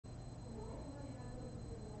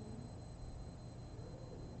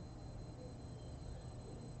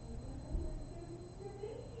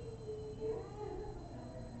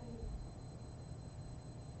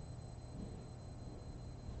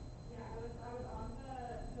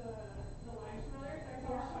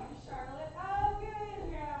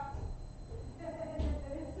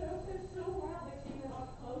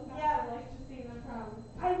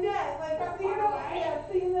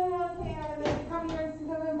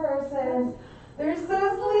They're so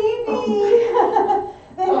sleepy.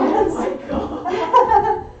 Oh my god.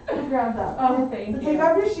 Grab that. Oh, thank you. Take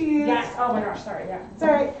off your shoes. Yes. Oh my gosh, sorry, yeah. It's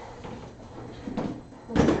alright.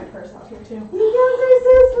 I'll put my purse out here too. You guys are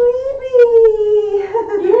so sleepy.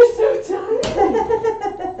 You're so tiny.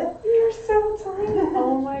 You're so tiny.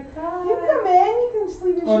 Oh my god. You come in. You can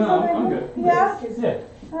sleep in shoes. Oh no, I'm good. Yeah? Yeah.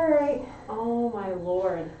 Alright. Oh my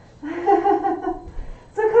lord. So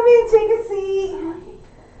come in, take a seat.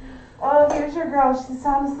 Oh, here's your girl. She's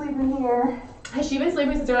sound asleep in here. Has she been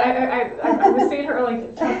sleeping since I was seeing her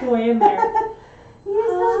like tucked away in there? You're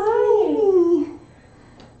so Hi. sleepy.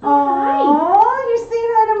 Hi. Oh, you're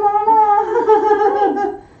saying hi to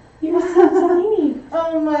Mama. You're so tiny.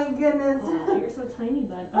 Oh my goodness. Oh, you're so tiny,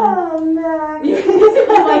 bud. Oh, Max. You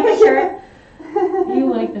like the shirt? You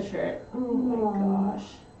like the shirt. Oh my gosh.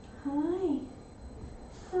 Hi.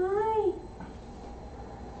 Hi.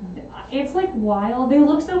 It's like wild. They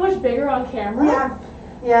look so much bigger on camera. Yeah.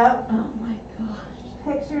 Yep. Oh my gosh.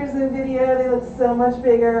 Pictures and video, they look so much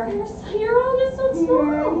bigger. You're all just so Here,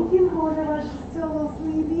 small. you can hold her while she's still a little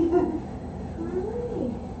sleepy.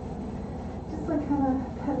 Hi. Just like kind of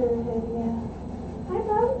pet her head, yeah. Hi,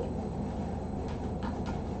 bud.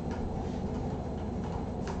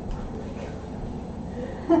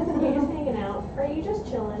 Are you just hanging out? Or are you just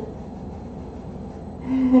chilling?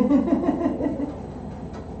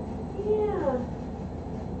 Yeah.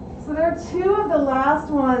 So there are two of the last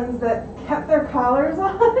ones that kept their collars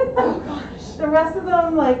on. Oh gosh. The rest of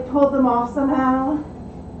them like pulled them off somehow.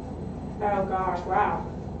 Oh gosh, wow.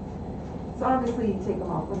 So obviously you take them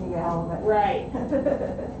off when you get home. But Right.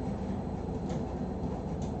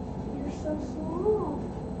 You're so small.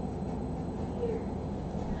 Here.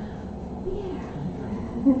 Yeah.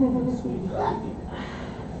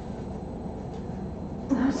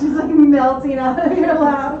 She's like melting out of your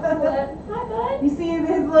lap. Hi, bud. You see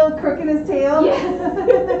his little crook in his tail?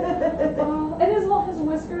 Yeah. Oh, and his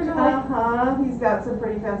whiskers are like. He's got some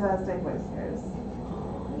pretty fantastic whiskers.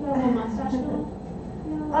 You got a little mustache going?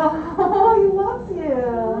 Oh, he loves you.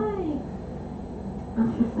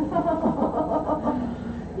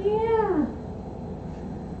 Yeah.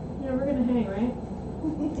 Yeah, we're gonna hang, right?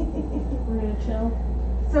 We're gonna chill.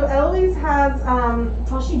 So Eloise has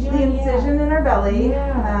How's she the doing? incision in her belly.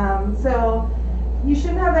 Yeah. So you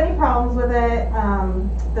shouldn't have any problems with it.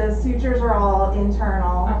 The sutures are all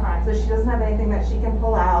internal. Okay. So she doesn't have anything that she can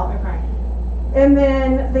pull out. Okay. And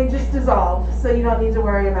then they just dissolve. So you don't need to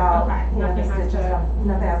worry about Okay. the stitches.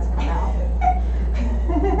 Nothing has to come out.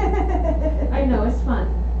 I know, it's fun.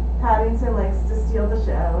 Paddington likes to steal the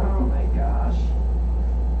show. Oh my gosh.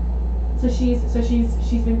 So she's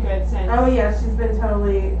been good since. Oh yeah, she's been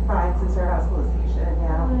totally fine since her hospitalization.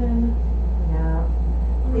 Yeah. Fun. Yeah.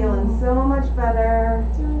 Feeling so much better.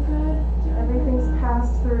 Doing good. Everything's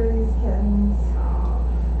passed through these kittens.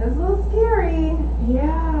 It's a little scary.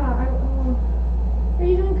 Yeah. Are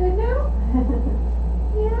you doing good now?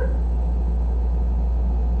 Yeah.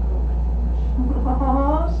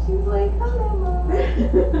 Oh, she's like, hello, Mom.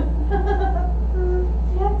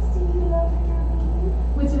 Texty, love you.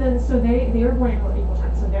 Wait, so they were born at equal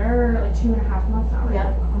time, so they're like 2.5 months now, right?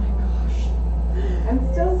 Yeah. Oh my gosh. I'm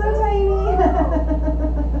still so tiny.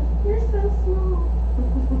 You're so small.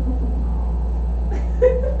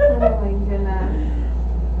 Oh my goodness.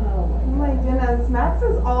 Oh my goodness. Max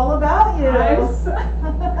is all about you.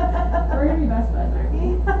 We're gonna be best buds, aren't we?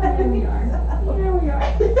 Yeah, we are. Yeah, we are.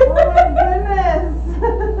 Oh my goodness.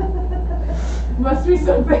 Must be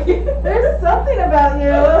something. There's something about you.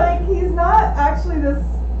 Like, he's not actually this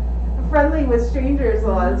friendly with strangers a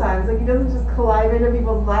lot of times. Like, he doesn't just collide into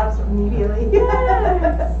people's laps immediately.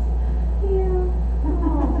 Yes. Yeah.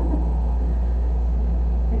 Oh.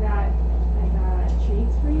 I got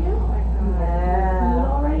treats for you. I got food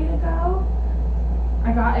all ready to go. I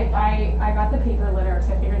got the paper litter because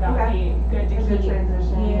I figured that would be good to keep. Good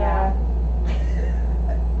transition. Yeah.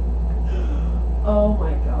 Oh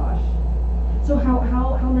my gosh. So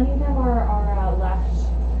how many of them are left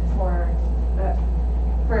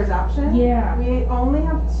for adoption? Yeah. We only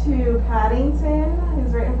have 2. Paddington,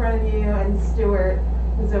 who's right in front of you, and Stuart,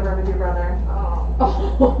 who's over with your brother.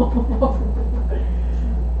 Oh.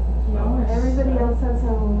 Everybody else has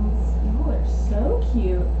homes. Y'all are so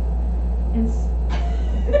cute. And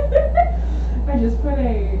I just put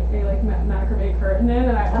a like macrame curtain in,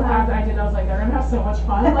 and as I did, I was like, they're gonna have so much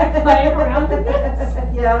fun like playing around with this.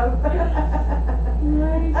 Yeah.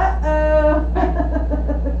 Right. Uh-oh.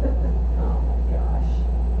 Oh my gosh.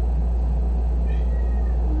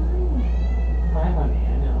 Hi, honey. I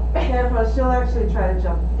know. Careful, she'll actually try to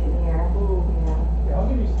jump in here. Ooh. Yeah. Yeah, I'll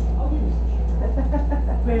give you some sugar.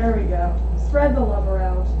 There we go. Spread the love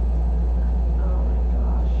around. Oh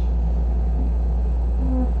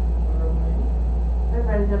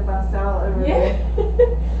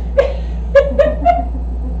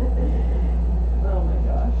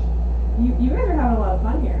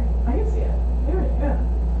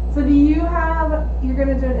you're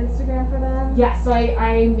gonna do an Instagram for them? Yeah, so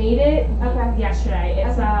I made it Okay. yesterday.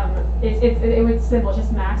 It's it was simple, it's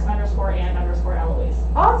just Max_and_Eloise.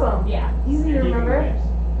 Awesome. Yeah. Easy to remember.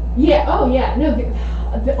 Yeah. Oh yeah. No,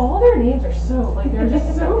 all their names are so like they're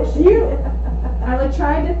just so cute. I like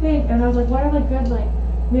tried to think, and I was like, what are like good like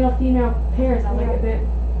male female pairs? I was like,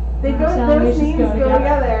 They go. Max and Those Eloise just names go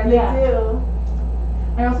together. Yeah. They do.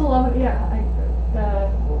 I also love it. Yeah. The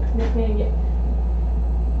nickname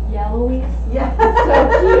Eloise. Yeah.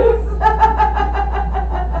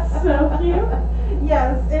 So cute.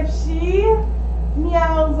 Yes, if she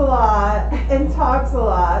meows a lot and talks a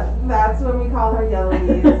lot, that's when we call her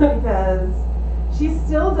Eloise because she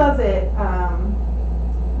still does it.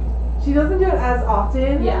 She doesn't do it as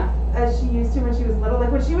often as she used to when she was little.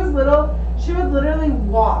 Like when she was little, she would literally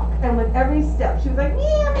walk, and with every step, she was like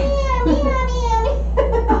meow meow meow meow.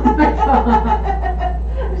 Oh my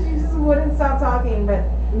God. She just wouldn't stop talking, but.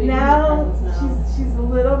 Now she's a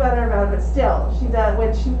little better about it, but still she does.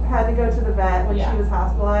 When she had to go to the vet when she was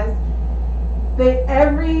hospitalized,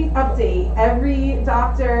 every update, every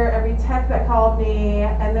doctor, every tech that called me,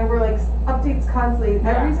 and there were like updates constantly.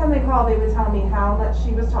 Every time they called, they would tell me how much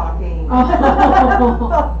she was talking the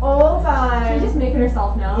whole time. She's just making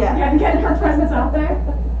herself known. Yeah, getting her presence out there.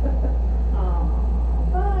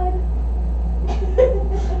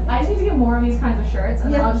 I just need to get more of these kinds of shirts,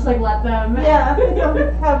 and then I'll just like let them. Yeah, they'll be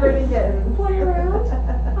covered in kittens. Play around.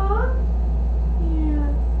 Huh? Yeah.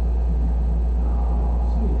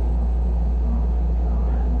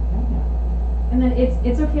 And then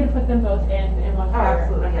it's okay to put them both in one pair.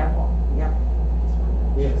 Absolutely, yeah. Yep.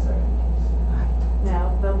 Wait a second.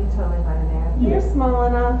 No, they'll be totally fine in there. You're small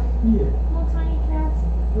enough. Yeah. Little tiny cats.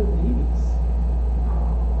 Little babies.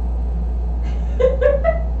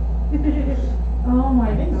 Oh my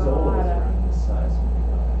I think Zola was God. around this size when we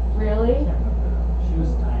got her. Really? I can't remember. She was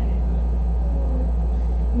tiny,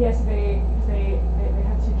 but Yes, they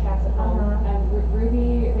have two cats at home, and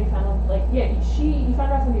Ruby they found like you found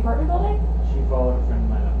her out in the apartment building. she followed a friend of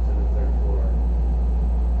mine up to the 3rd floor.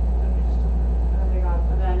 And then we just took her. Oh my God!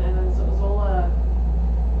 And then Zola,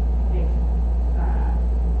 I think,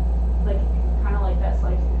 like kind of like this,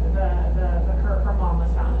 like her mom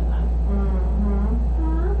was found in them. Mm-hmm.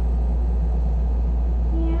 Huh?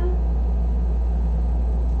 Yeah.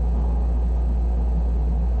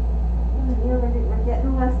 We're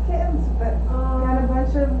getting less kittens, but got a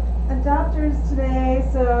bunch of adopters today,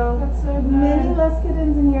 so That's so good. many less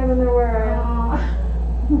kittens in here than there were. Aw.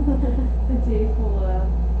 A day full of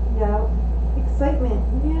Excitement.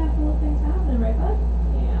 full of things happening, right, bud?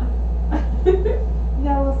 Yeah. You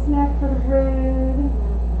got a little snack for the road.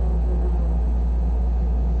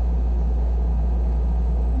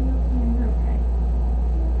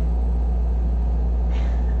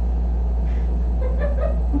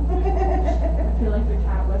 I feel like the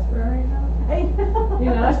cat whisperer right now. I know. You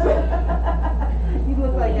know? You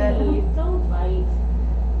look like Please, don't bite.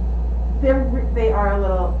 They are a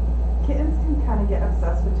little. Kittens can kind of get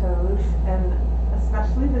obsessed with toes, and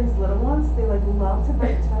especially these little ones, they like love to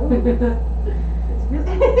bite toes. It's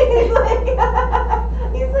really.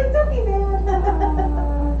 he's like, don't be bad.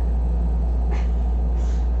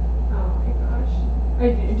 Oh my gosh.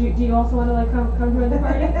 Do you also want to like come join the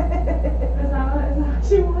party? Is that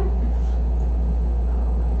what you want? Oh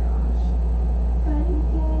my gosh.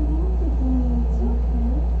 It's okay.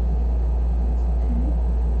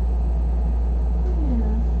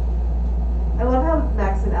 I love how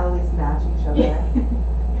Max and Eloise match each other. Yeah.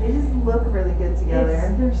 They just look really good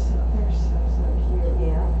together. They're so cute.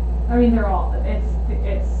 Yeah. I mean, they're all. It's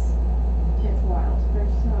wild. They're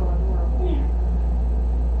so adorable. Yeah.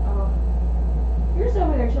 Oh, you're just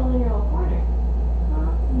over there chilling in your little corner.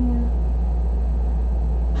 Huh? Yeah.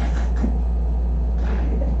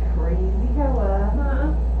 Crazy Koa. Huh?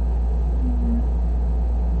 Yeah.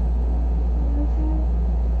 You okay?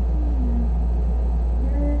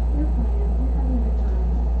 Yeah. You're playing. You're having a good time.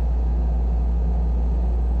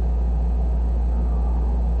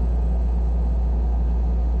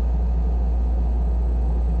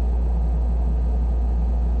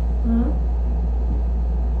 Hmm?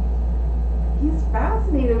 He's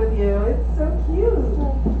fascinated with you. It's so cute.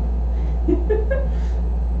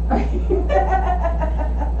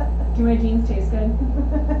 Do my jeans taste good?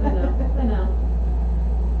 I know.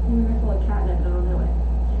 Maybe they're full of catnip and I don't know it.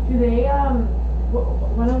 Do they,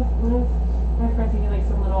 one of my friends eating like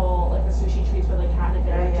some little, like the sushi treats with like catnip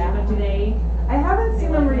in it. Yeah. Do they? I haven't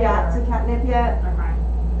seen them react to catnip yet. Okay.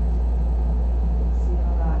 Let's see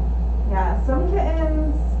how that. Yeah, some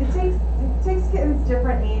kittens, it takes kittens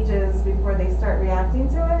different ages before they start reacting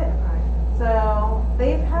to it. Okay. So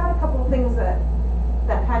they've had a couple of things that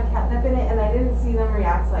had catnip in it, and I didn't see them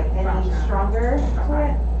react like any Gotcha. stronger to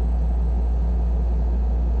Okay. it.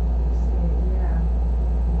 Yeah.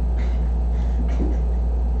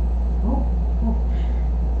 Oh, oh.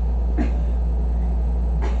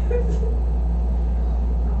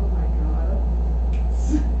 Oh my god.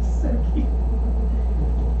 So cute.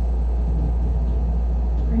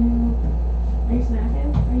 Are you snacking?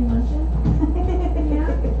 Are you munching?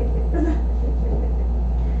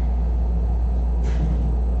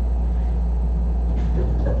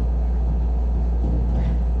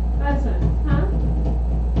 Madison, huh?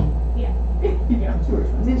 Yeah. Yeah.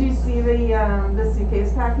 Did you see the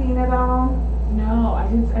suitcase packing at all? No, I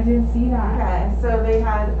didn't see that. Okay, so they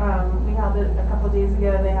had we held it a couple days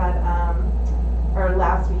ago. They had or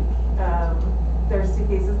last week. There's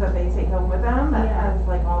suitcases that they take home with them that Yeah. has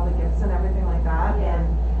like all the gifts and everything like that. Yeah. And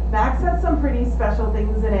Max had some pretty special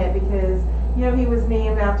things in it because he was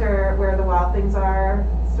named after Where the Wild Things Are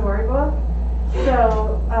storybook.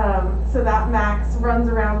 So so that Max runs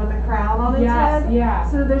around with a crown on his Yes, head. yeah.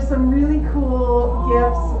 So there's some really cool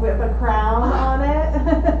gifts with a crown on it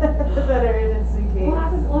that are in his suitcase. We'll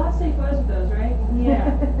have to take photos of those, right?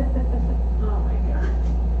 Yeah. Oh my god.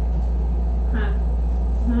 Huh?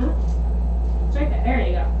 Huh? It's right there. There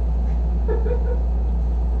you go.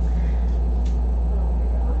 Oh my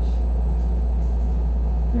gosh.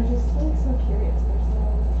 They're just like so curious. They're so.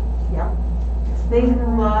 Yep. They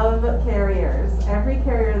love carriers. Every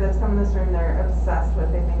carrier that's come in this room, they're obsessed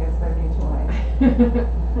with. They think it's their new toy.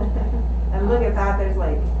 And look at that. There's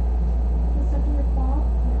like, Is that in your claw?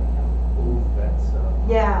 Ooh, that's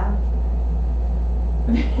yeah,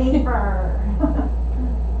 There we paper.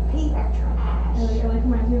 Paper trash. And it like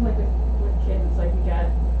reminds me of like with kids, it's like you get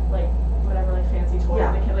like whatever like fancy toy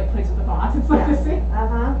Yeah. and the kid like plays with the box. It's like Yeah. the same.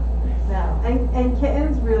 Uh-huh. No. And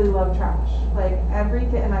kittens really love trash. Like every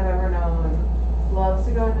kitten I've ever known loves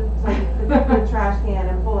to go into like the trash can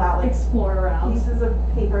and pull out like Explore around. pieces of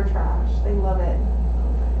paper trash. They love it.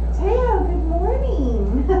 Teo, good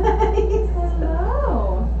morning.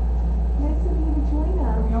 Hello. Nice of you to join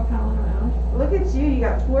Are we us. all palling around? Look at you. You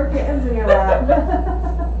got 4 kittens in your lap.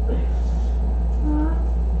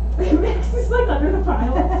 Max is like under the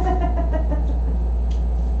pile.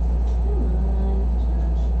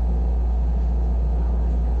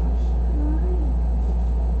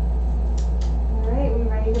 All right, we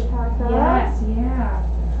ready to pack up? Yes, yeah.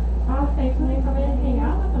 Oh, thankfully come in and hang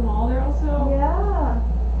out with them all. They're also. Yeah.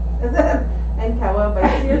 And Kawa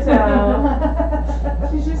bites your toe.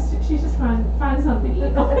 She's just fun. Find something to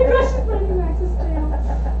eat. Oh my gosh, she's biting Max's tail.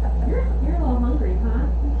 You're a little hungry, huh?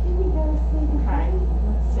 Okay,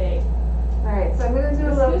 let's see. All right, so I'm gonna do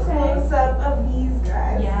a little Excuse me. close up of these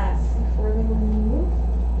guys. Yes. Before they leave.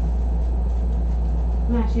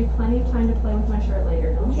 Max, you have plenty of time to play with my shirt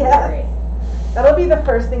later. Don't you Yes. worry. That'll be the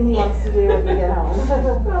first thing he wants to do when we get home.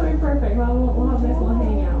 That'll be perfect. We'll have a nice little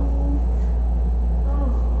hangout.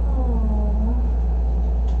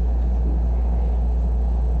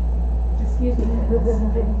 Excuse me. I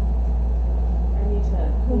need to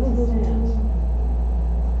stand.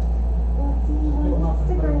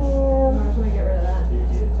 Sticker I'm just gonna get rid of that.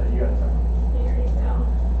 you gotta tuck There you go.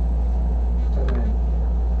 it in.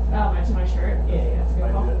 Oh, my shirt? Yeah, that's a I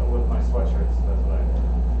good call. did it with my sweatshirts, that's what I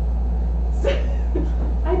did.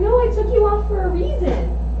 I know I took you off for a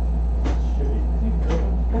reason. Should be.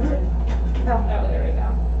 Oh, Oh, there we go.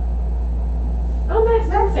 Oh, Max,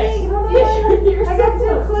 Maxie, hold on. You're I got to do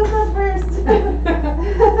a so close up first.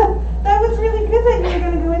 That was really good that you were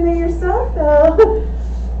going to go in there yourself, though.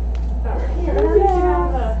 Here, Yeah. you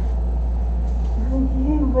have a...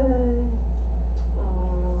 Okay, bud.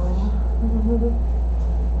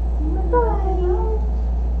 Bye.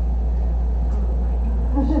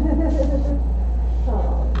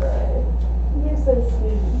 Oh, bud. You're so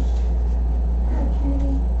sweet.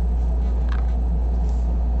 Okay.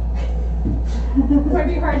 Might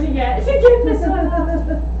be hard to get this one up.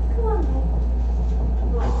 Come on, bud.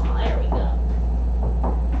 Oh, there we go.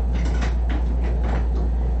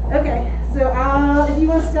 Okay, so if you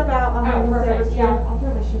want to step out, I'll Oh, hand this over perfect. to Yeah, you. I'll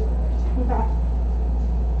throw my shoes on first. Okay.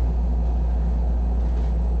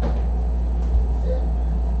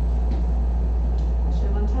 I should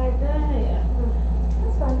have untied that.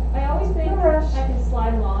 That's fine. I always think No rush. I can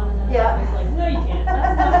slide them on, and then Yeah. I'm always like, no, you can't.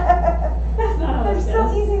 That's not how They're this so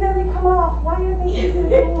goes. easy that they come off. Why are they easy to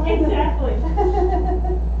come off? Exactly.